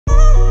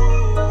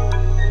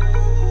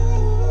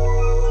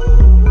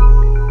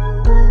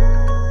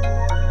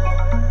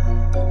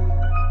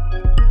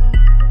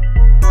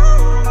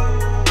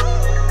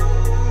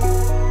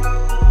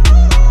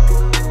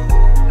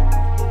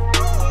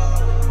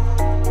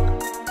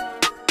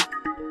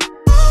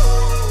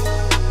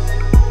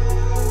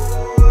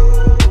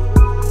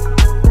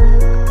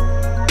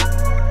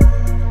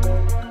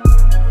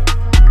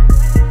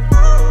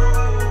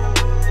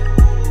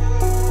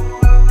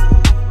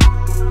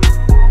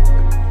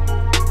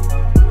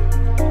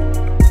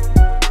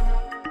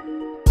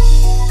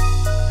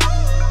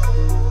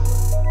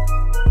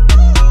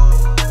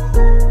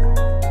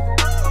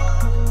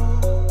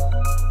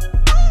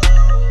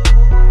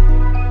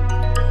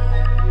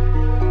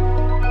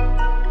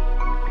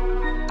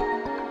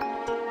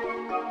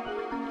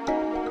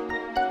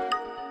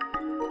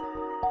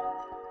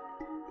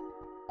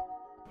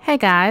Hey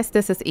guys,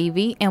 this is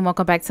Evie and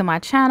welcome back to my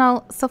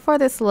channel. So for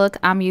this look,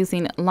 I'm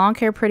using Long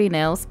Hair Pretty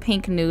Nails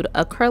Pink Nude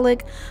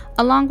Acrylic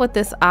along with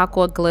this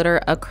Aqua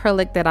Glitter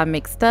Acrylic that I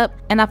mixed up.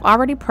 And I've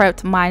already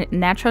prepped my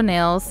natural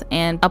nails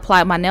and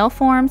applied my nail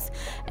forms.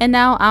 And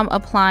now I'm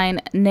applying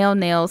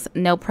Nails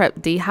Nail Prep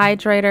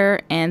Dehydrator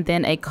and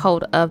then a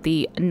coat of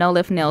the No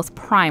Lift Nails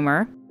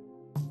Primer.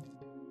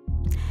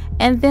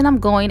 And then I'm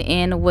going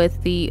in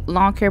with the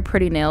Long Hair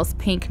Pretty Nails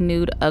Pink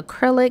Nude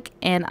Acrylic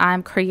and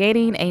I'm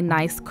creating a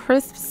nice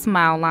crisp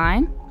smile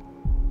line.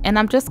 And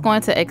I'm just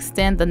going to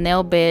extend the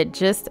nail bed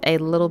just a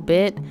little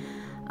bit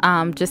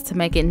just to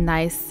make it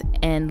nice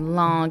and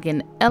long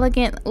and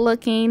elegant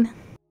looking.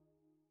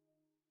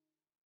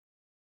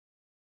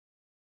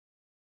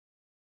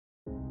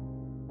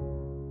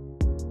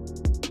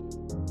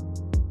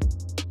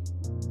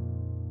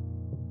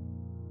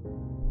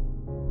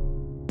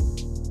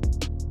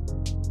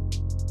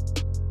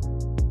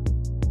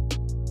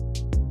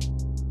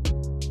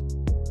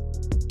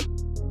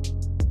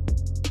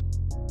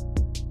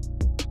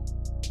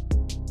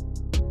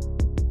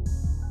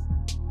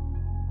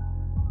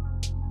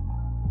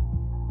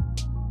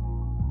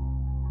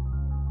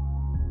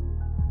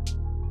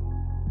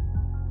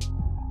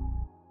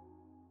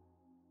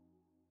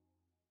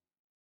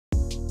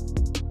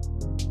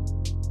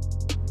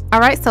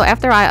 Alright, so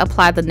after I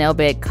apply the nail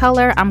bed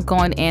color, I'm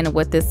going in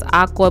with this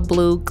aqua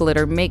blue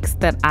glitter mix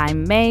that I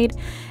made.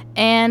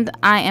 And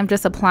I am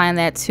just applying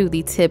that to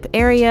the tip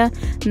area.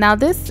 Now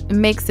this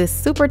mix is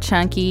super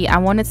chunky. I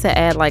wanted to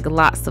add like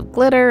lots of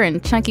glitter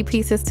and chunky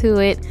pieces to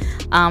it.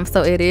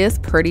 So it is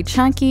pretty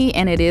chunky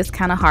and it is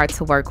kind of hard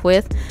to work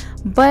with.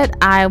 But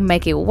I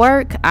make it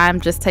work.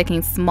 I'm just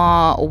taking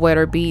small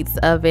wetter beads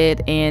of it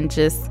and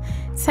just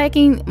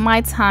taking my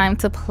time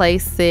to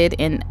place it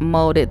and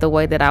mold it the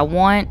way that I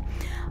want.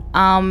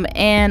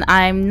 And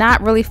I'm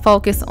not really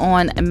focused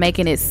on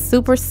making it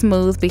super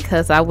smooth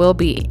because I will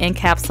be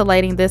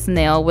encapsulating this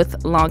nail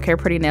with Long Hair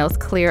Pretty Nails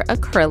clear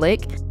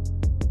acrylic.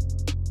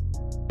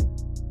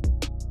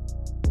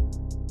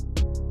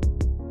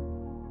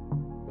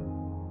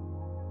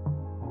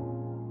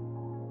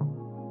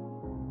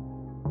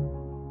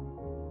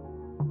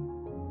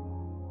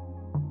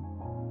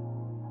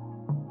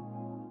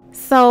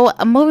 So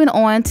moving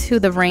on to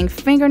the ring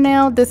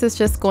fingernail, this is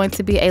just going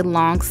to be a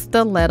long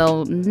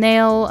stiletto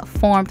nail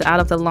formed out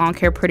of the Long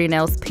Hair Pretty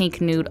Nails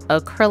Pink Nude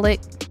Acrylic.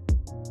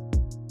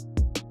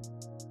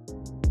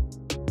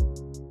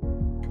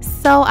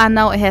 So I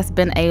know it has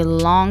been a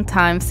long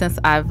time since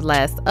I've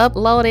last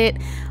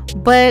uploaded,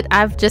 but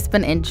I've just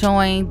been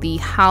enjoying the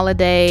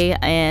holiday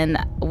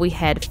and we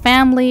had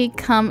family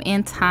come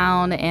in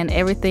town and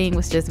everything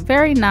was just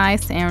very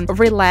nice and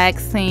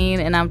relaxing,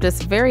 and I'm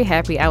just very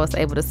happy I was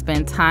able to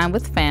spend time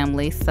with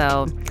family.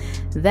 So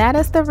that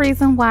is the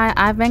reason why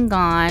I've been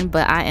gone,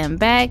 but I am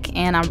back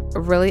and I'm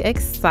really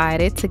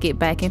excited to get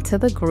back into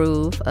the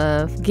groove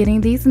of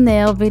getting these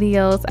nail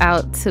videos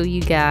out to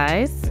you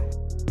guys.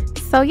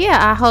 So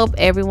yeah, I hope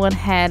everyone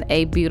had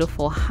a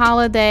beautiful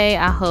holiday.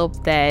 I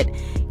hope that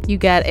you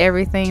got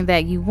everything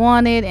that you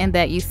wanted and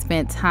that you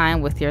spent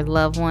time with your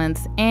loved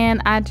ones.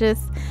 And I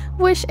just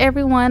wish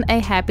everyone a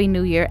happy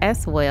new year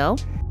as well.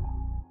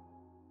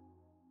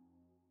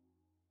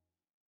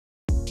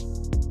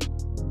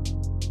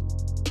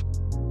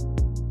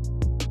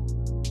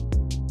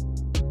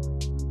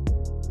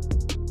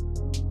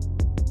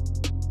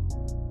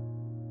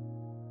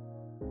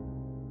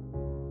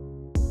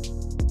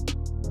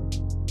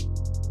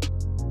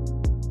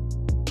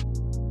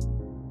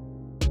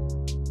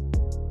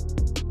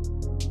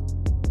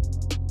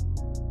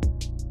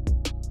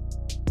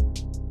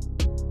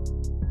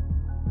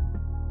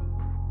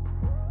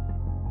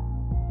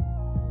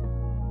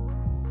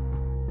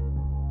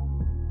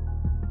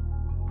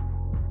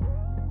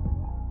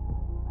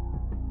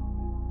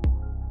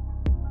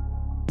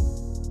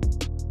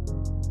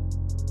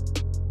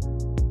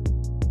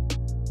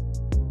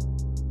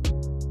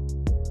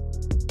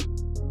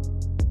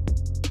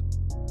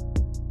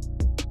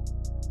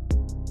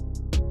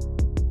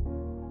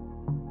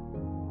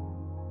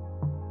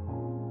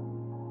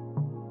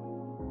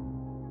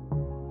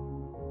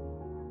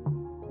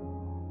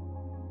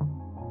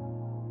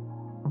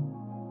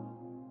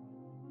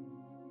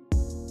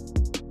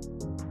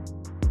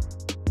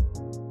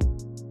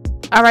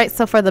 Alright,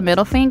 so for the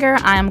middle finger,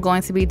 I am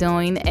going to be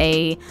doing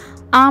a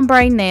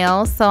ombre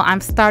nail. So I'm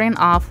starting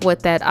off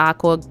with that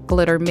aqua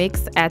glitter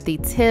mix at the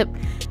tip.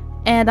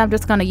 And I'm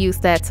just going to use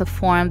that to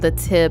form the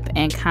tip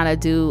and kind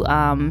of do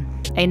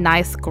a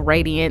nice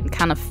gradient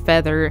kind of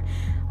feather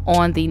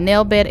on the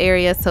nail bed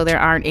area so there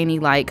aren't any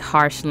like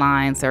harsh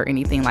lines or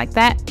anything like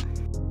that.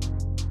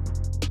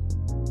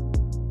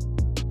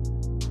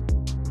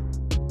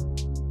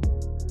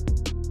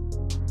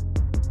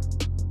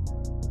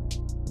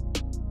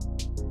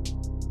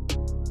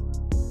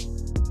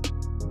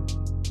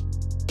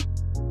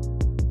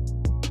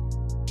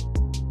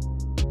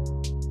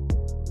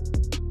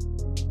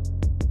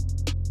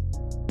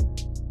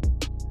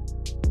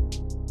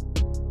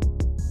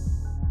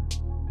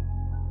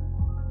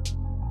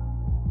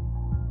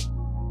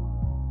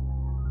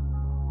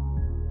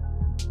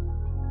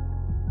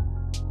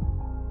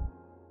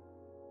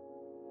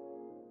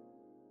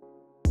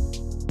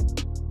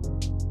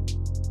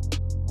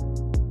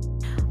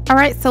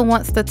 Alright, so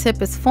once the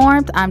tip is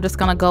formed, I'm just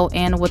going to go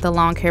in with the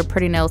Long Hair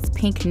Pretty Nails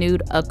Pink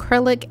Nude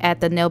Acrylic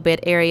at the nail bed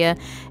area,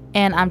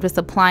 and I'm just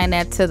applying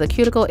that to the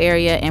cuticle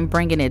area and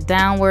bringing it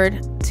downward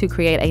to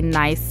create a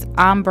nice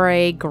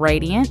ombre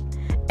gradient.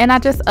 And I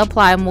just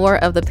apply more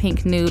of the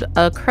Pink Nude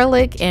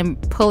Acrylic and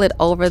pull it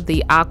over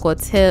the aqua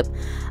tip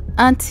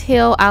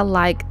until I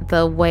like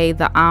the way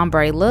the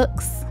ombre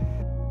looks.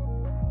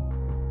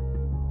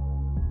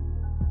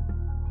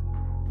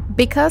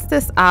 Because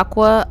this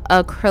aqua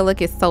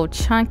acrylic is so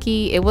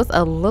chunky, it was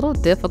a little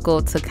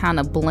difficult to kind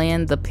of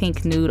blend the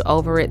pink nude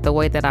over it the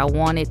way that I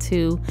wanted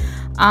to.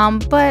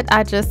 But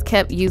I just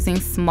kept using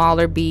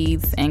smaller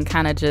beads and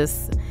kind of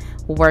just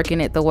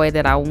working it the way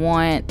that I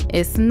want.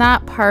 It's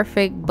not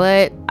perfect,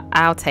 but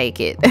I'll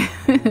take it.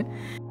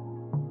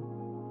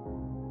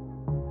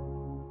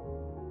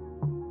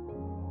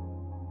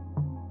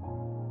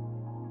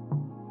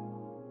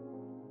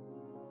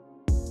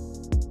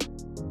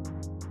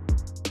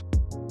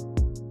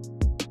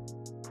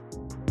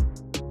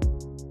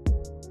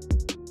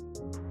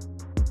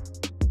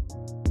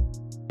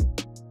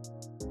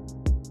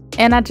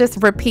 And I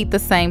just repeat the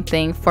same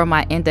thing for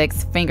my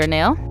index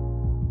fingernail.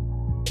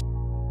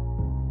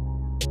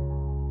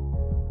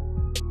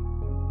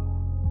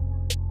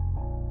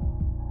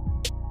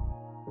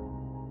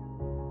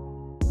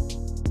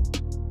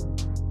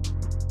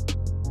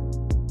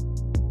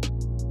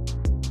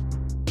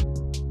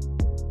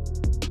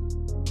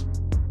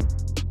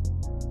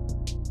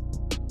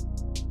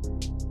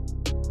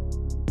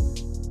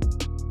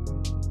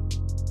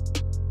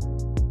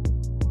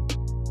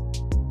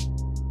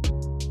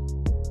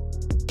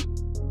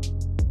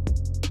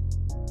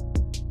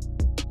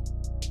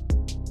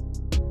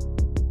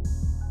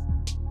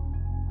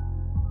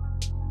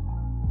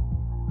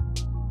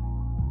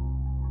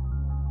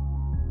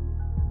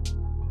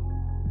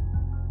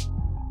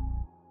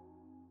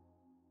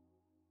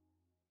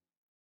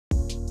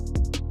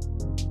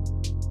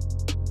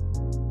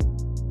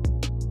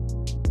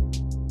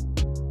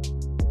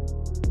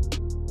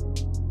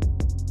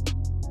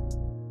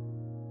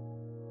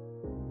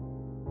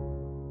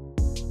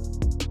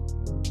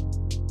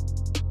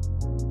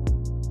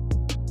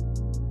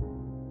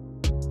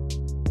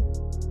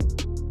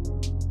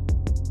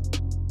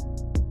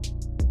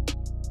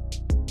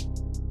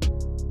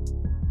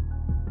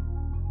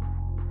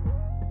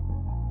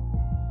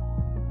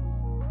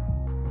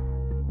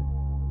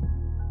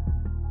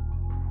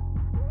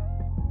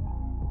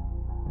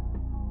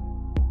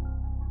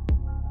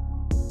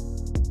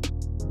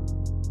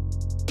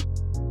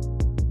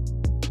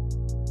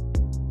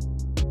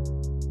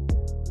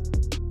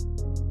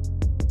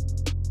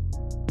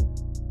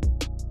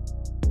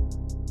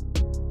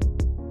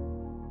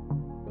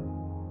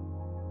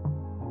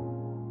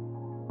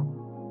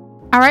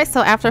 Alright,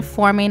 so after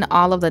forming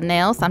all of the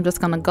nails, I'm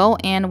just going to go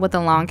in with the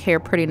Long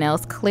Hair Pretty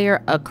Nails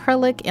clear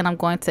acrylic, and I'm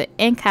going to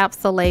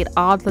encapsulate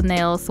all the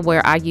nails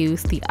where I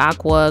use the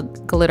aqua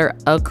glitter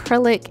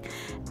acrylic.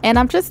 And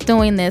I'm just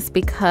doing this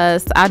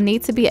because I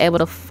need to be able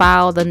to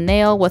file the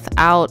nail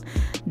without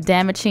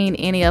damaging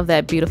any of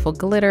that beautiful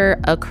glitter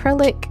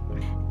acrylic.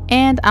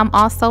 And I'm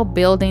also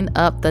building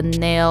up the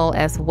nail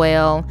as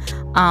well,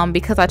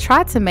 because I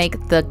tried to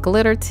make the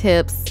glitter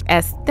tips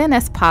as thin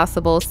as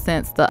possible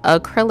since the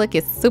acrylic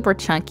is super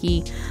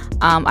chunky.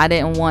 I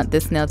didn't want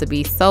this nail to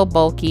be so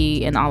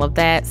bulky and all of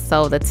that,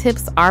 so the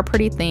tips are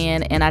pretty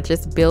thin, and I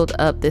just build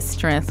up this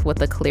strength with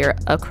the clear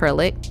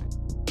acrylic.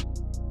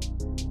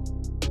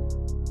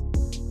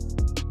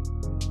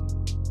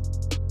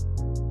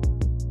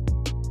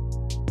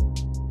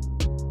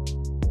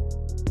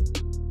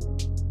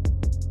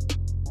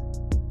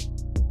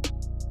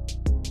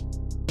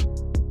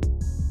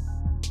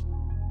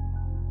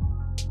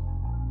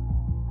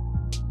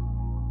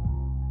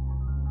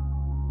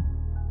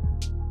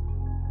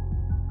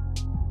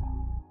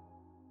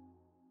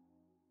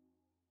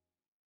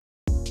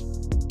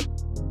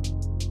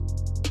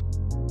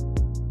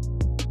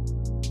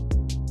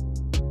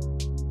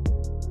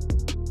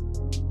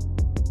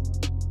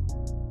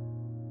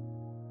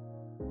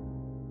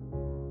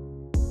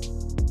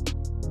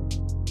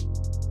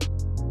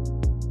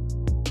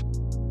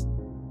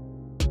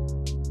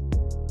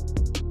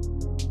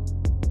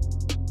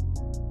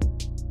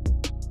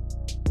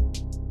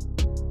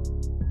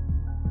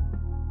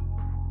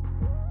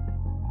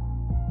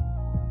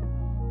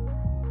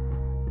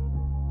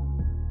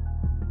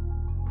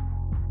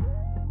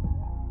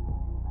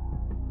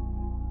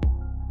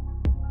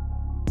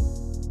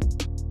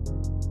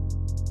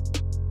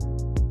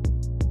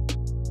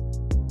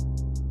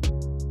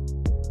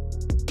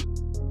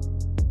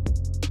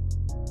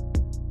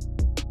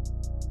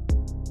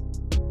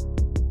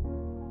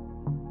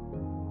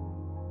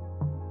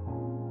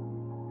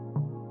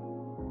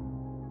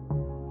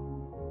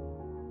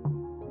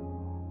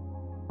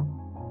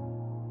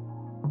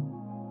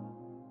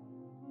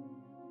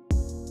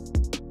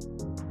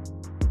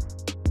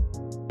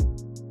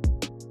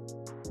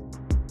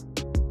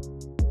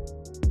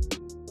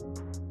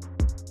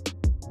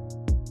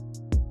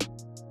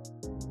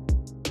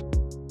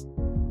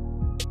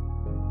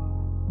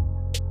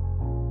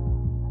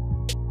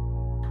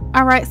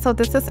 Alright, so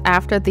this is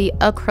after the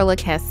acrylic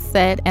has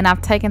set and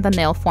I've taken the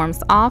nail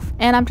forms off,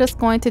 and I'm just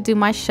going to do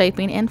my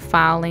shaping and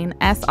filing.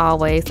 As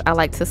always, I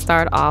like to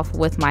start off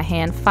with my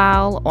hand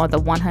file on the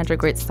 100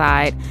 grit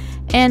side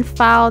and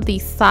file the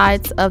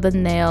sides of the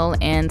nail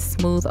and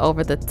smooth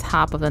over the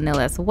top of the nail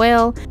as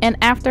well. And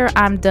after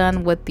I'm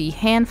done with the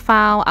hand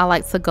file, I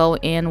like to go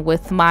in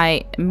with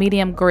my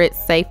medium grit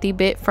safety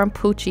bit from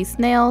Poochie's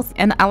Nails,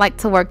 and I like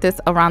to work this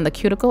around the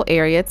cuticle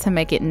area to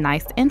make it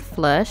nice and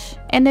flush.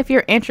 And if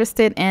you're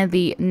interested in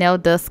the nail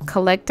dust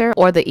collector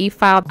or the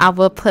e-file, I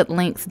will put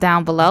links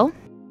down below.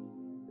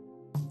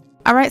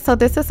 Alright, so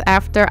this is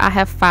after I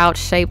have filed,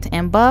 shaped,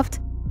 and buffed.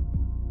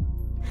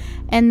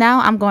 And now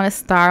I'm going to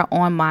start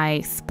on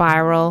my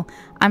spiral.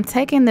 I'm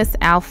taking this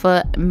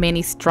Alpha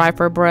mini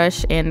striper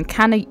brush and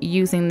kind of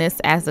using this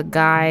as a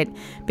guide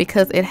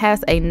because it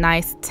has a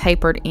nice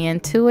tapered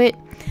end to it.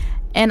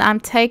 And I'm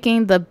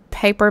taking the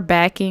paper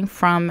backing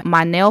from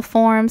my nail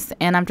forms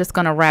and I'm just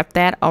going to wrap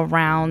that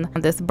around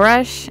this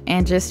brush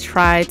and just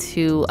try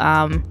to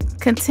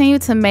continue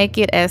to make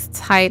it as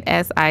tight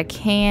as I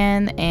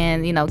can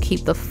and, you know,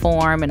 keep the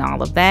form and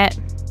all of that.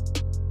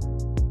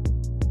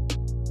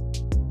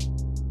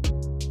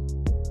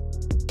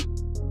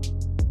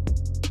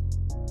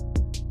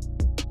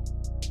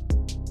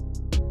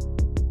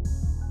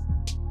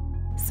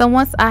 So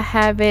once I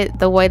have it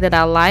the way that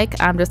I like,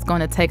 I'm just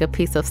going to take a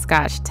piece of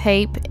Scotch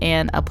tape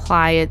and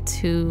apply it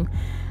to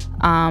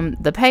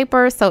the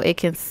paper so it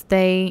can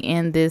stay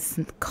in this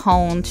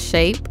cone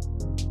shape.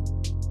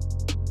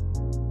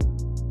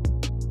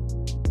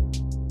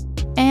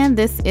 And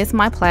this is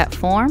my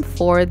platform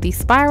for the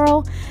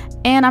spiral,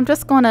 and I'm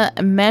just going to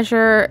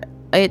measure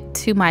it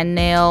to my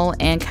nail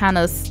and kind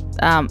of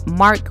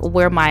mark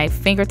where my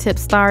fingertip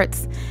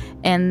starts,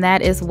 and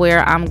that is where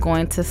I'm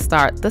going to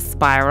start the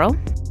spiral.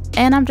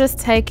 And I'm just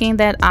taking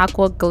that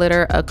aqua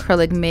glitter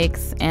acrylic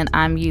mix and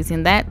I'm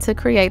using that to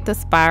create the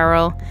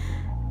spiral.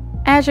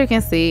 As you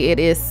can see, it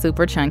is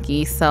super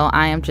chunky, so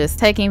I am just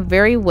taking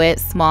very wet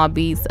small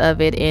beads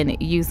of it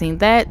and using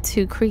that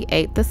to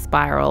create the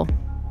spiral.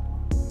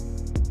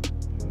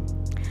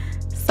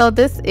 So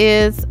this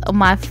is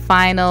my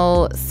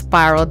final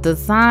spiral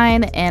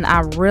design, and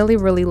I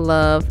really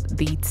love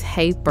the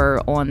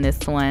taper on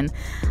this one.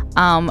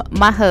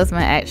 My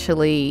husband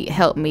actually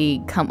helped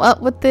me come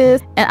up with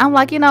this, and I'm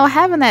like, you know,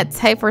 having that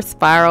taper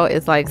spiral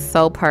is like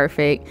so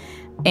perfect,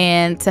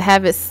 and to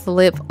have it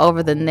slip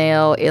over the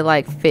nail, it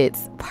like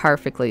fits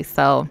perfectly.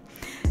 So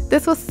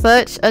this was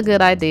such a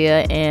good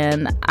idea,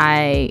 and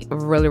I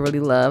really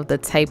love the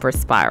taper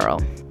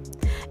spiral.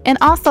 And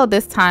also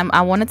this time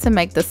I wanted to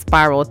make the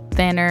spiral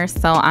thinner,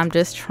 so I'm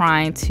just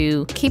trying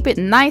to keep it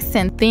nice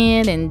and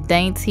thin and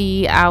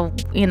dainty.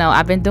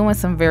 I've been doing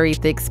some very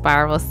thick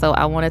spirals, so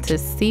I wanted to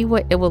see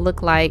what it would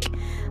look like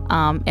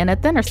in a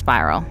thinner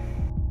spiral.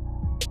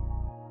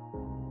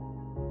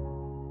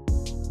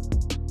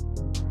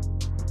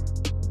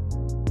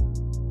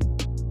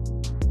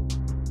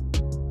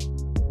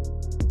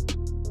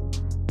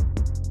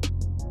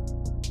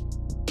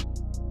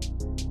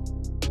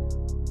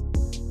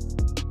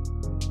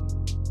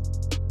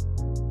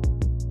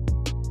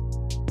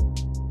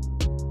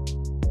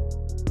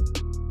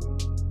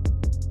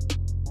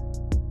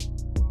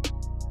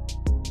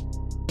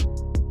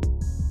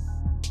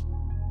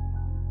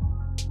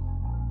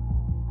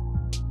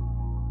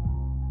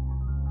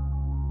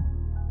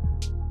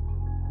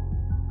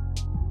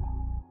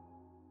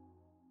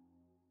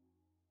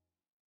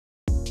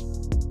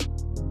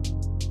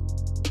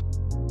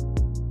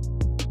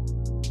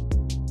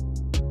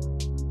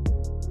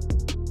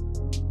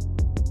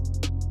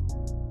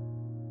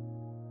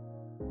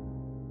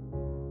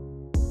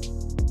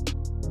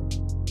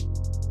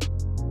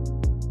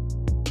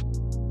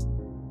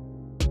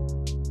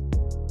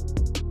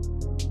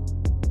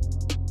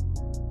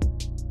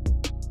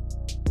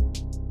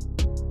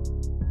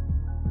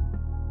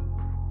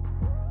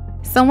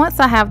 So once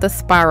I have the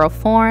spiral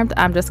formed,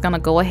 I'm just going to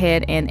go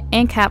ahead and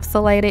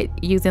encapsulate it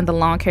using the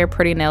Lawn Care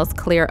Pretty Nails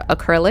clear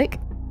acrylic.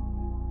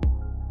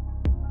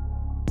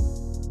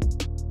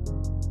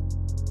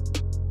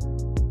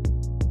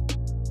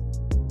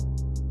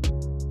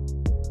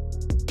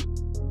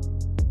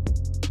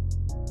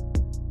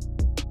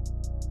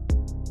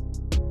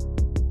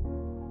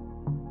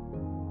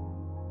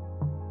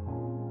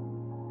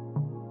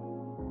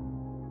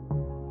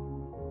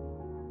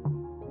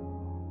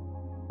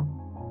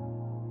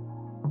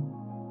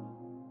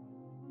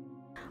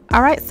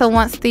 Alright, so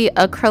once the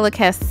acrylic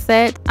has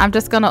set, I'm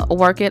just going to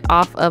work it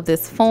off of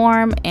this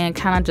form and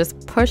kind of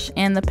just push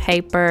in the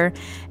paper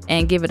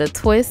and give it a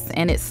twist,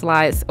 and it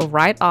slides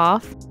right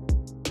off.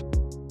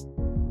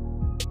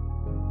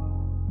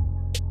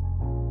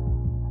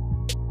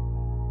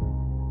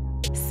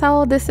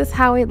 So this is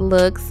how it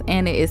looks,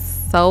 and it is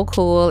so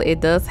cool. It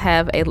does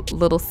have a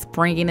little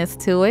springiness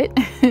to it.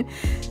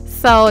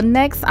 So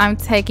next I'm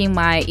taking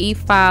my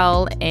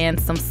e-file and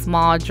some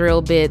small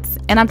drill bits,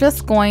 and I'm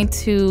just going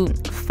to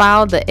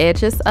file the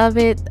edges of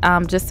it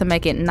just to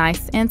make it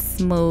nice and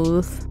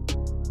smooth.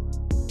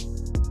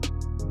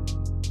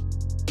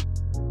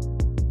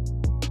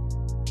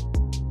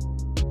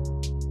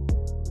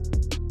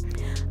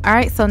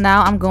 Alright, so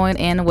now I'm going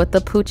in with the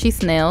Poochie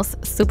Snails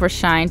Super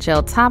Shine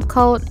Gel Top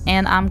Coat,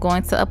 and I'm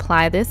going to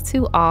apply this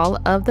to all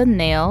of the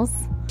nails.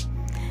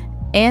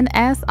 And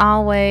as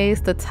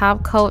always, the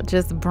top coat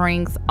just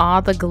brings all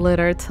the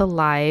glitter to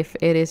life.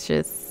 It is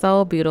just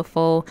so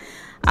beautiful.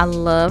 I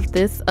love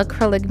this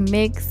acrylic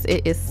mix.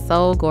 It is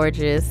so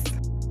gorgeous.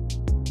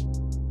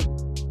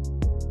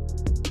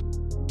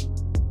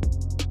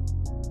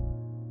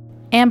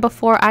 And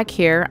before I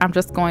cure, I'm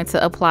just going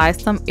to apply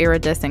some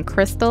iridescent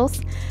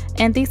crystals.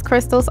 And these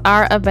crystals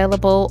are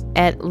available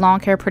at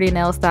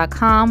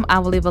longhairprettynails.com. I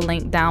will leave a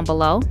link down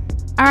below.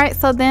 Alright,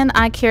 so then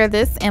I cure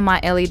this in my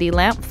LED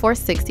lamp for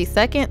 60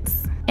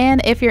 seconds.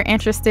 And if you're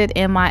interested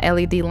in my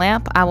LED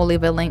lamp, I will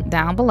leave a link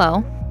down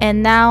below.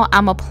 And now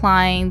I'm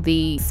applying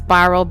the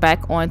spiral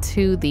back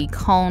onto the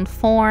cone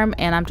form,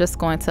 and I'm just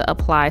going to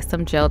apply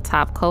some gel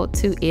top coat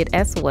to it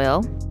as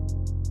well.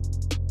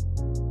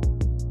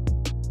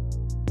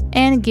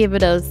 And give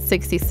it a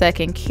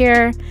 60-second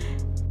cure.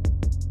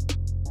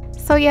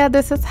 So yeah,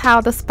 this is how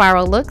the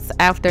spiral looks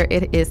after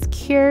it is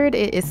cured.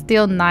 It is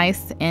still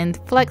nice and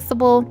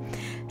flexible.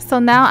 So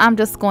now I'm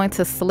just going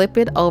to slip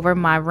it over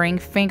my ring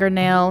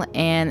fingernail,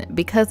 and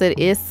because it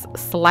is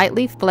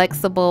slightly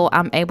flexible,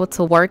 I'm able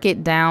to work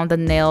it down the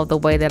nail the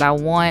way that I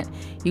want.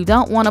 You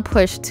don't want to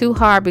push too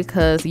hard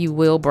because you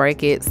will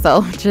break it,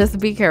 so just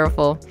be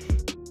careful.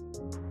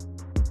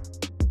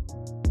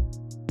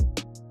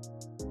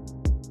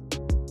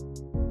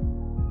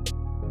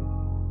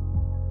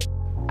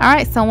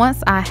 Alright, so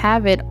once I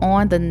have it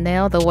on the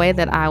nail the way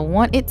that I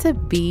want it to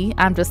be,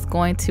 I'm just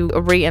going to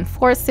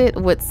reinforce it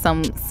with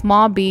some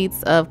small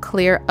beads of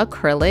clear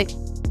acrylic.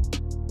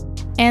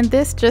 And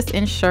this just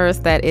ensures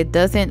that it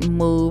doesn't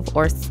move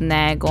or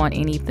snag on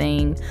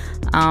anything.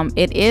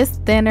 It is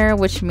thinner,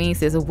 which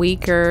means it's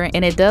weaker,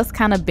 and it does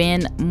kind of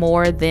bend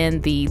more than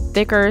the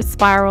thicker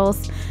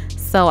spirals.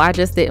 So I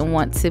just didn't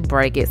want to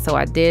break it, so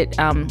I did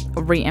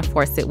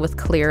reinforce it with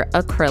clear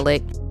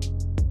acrylic.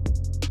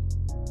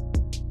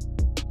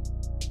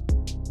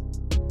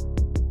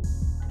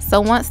 So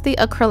once the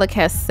acrylic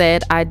has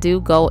set, I do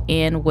go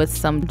in with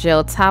some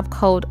gel top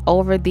coat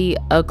over the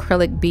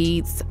acrylic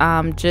beads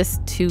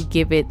just to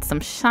give it some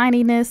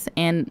shininess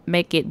and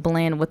make it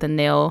blend with the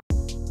nail.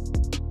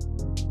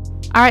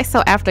 Alright,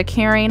 so after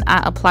curing,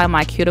 I apply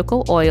my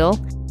cuticle oil.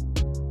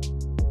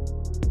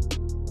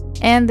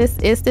 And this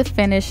is the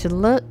finished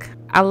look.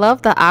 I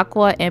love the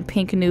aqua and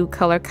pink nude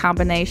color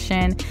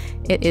combination.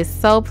 It is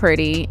so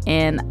pretty,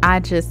 and I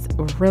just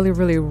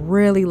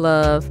really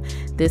love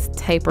this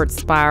tapered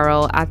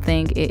spiral. I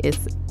think it is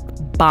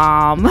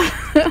bomb.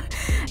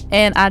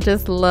 And I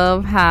just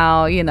love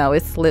how, you know,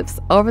 it slips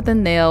over the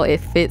nail. It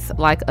fits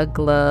like a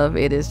glove.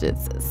 It is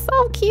just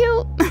so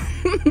cute.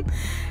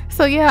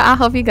 So yeah, I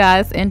hope you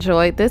guys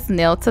enjoyed this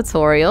nail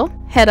tutorial.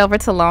 Head over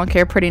to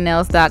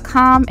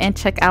longhairprettynails.com and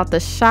check out the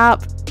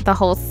shop. The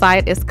whole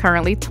site is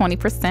currently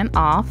 20%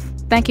 off.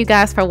 Thank you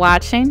guys for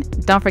watching.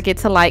 Don't forget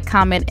to like,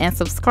 comment, and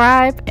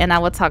subscribe, and I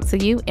will talk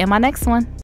to you in my next one.